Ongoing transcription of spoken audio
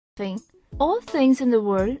nothing. All things in the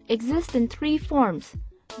world exist in three forms.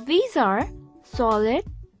 These are solid,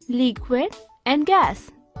 liquid, and gas,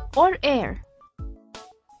 or air.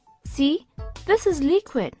 See, this is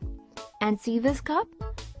liquid. And see this cup?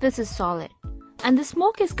 This is solid. And the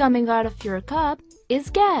smoke is coming out of your cup is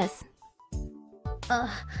gas.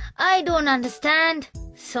 I don't understand.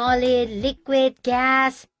 Solid, liquid,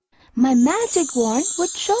 gas. My magic wand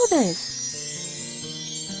would show this.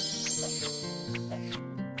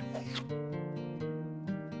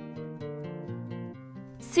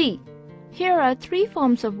 See, here are three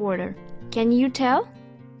forms of water. Can you tell?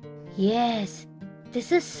 Yes,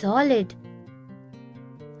 this is solid.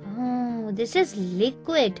 Oh, this is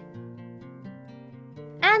liquid.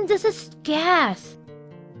 And this is gas.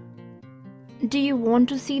 Do you want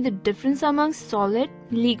to see the difference among solid,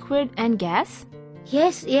 liquid, and gas?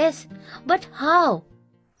 Yes, but how?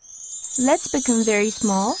 Let's become very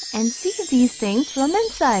small and see these things from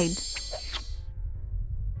inside.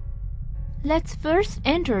 Let's first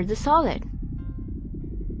enter the solid.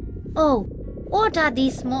 Oh, what are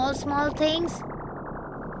these small things?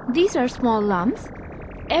 These are small lumps.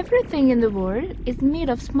 Everything in the world is made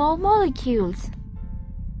of small molecules.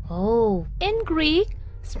 Oh. In Greek,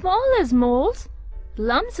 small is moles,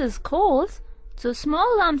 lumps is coals, so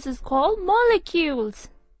small lumps is called molecules.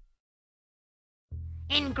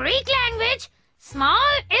 In Greek language, small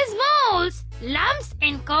is moles, lumps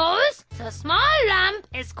in coals, so small lump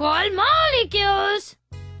is called molecules.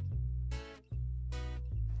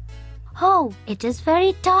 Oh, it is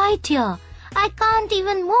very tight here. I can't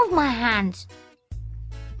even move my hands.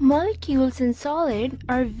 Molecules in solid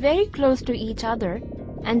are very close to each other,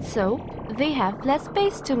 and so they have less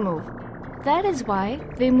space to move. That is why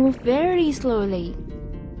they move very slowly.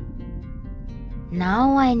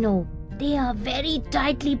 Now I know. They are very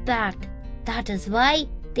tightly packed. That is why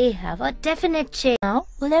they have a definite shape. Now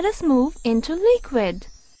let us move into liquid.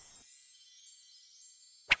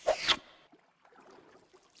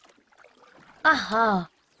 Aha!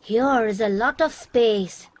 Here is a lot of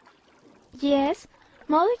space. Yes,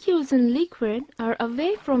 molecules in liquid are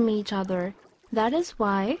away from each other. That is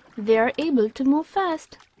why they are able to move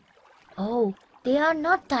fast. Oh, they are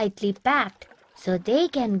not tightly packed, so they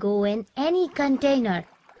can go in any container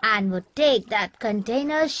and would take that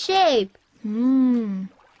container's shape.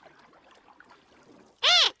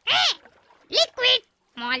 Liquid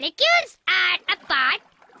molecules are apart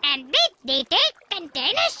and big they take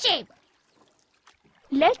container shape.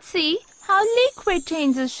 Let's see how liquid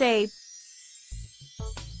changes shape.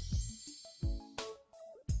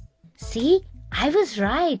 See, I was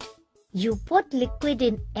right. You put liquid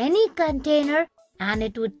in any container and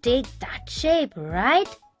it would take that shape, right?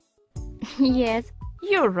 Yes,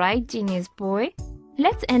 you're right, genius boy.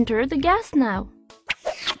 Let's enter the gas now.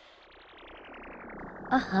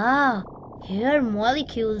 Aha! Here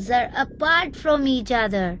molecules are apart from each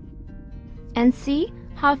other. And see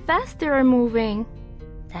how fast they are moving.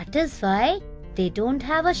 That is why they don't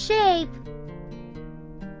have a shape.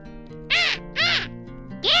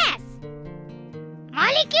 Gas.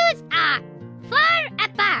 Molecules are far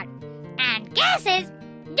apart and gases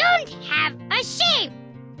don't have a shape.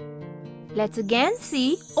 Let's again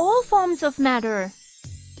see all forms of matter.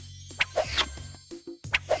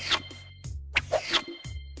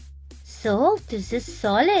 So, this is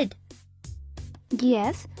solid.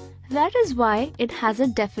 Yes, that is why it has a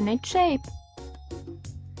definite shape.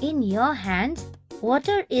 In your hands,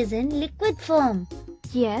 water is in liquid form.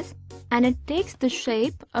 Yes, and it takes the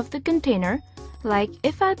shape of the container. Like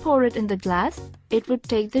if I pour it in the glass, it would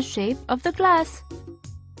take the shape of the glass.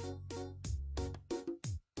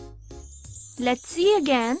 Let's see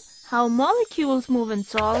again how molecules move in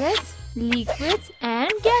solids, liquids,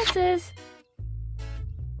 and gases.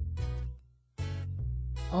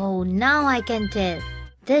 Oh, now I can tell.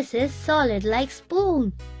 This is solid like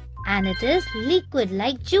spoon. And it is liquid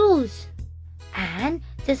like juice. And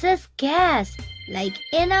this is gas like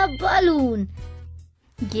in a balloon.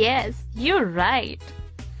 Yes, you're right.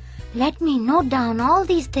 Let me note down all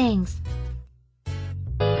these things.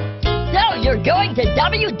 So you're going to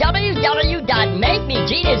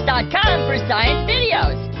www.makemegenius.com for science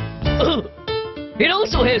videos. It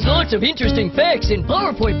also has lots of interesting facts and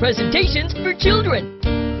PowerPoint presentations for children.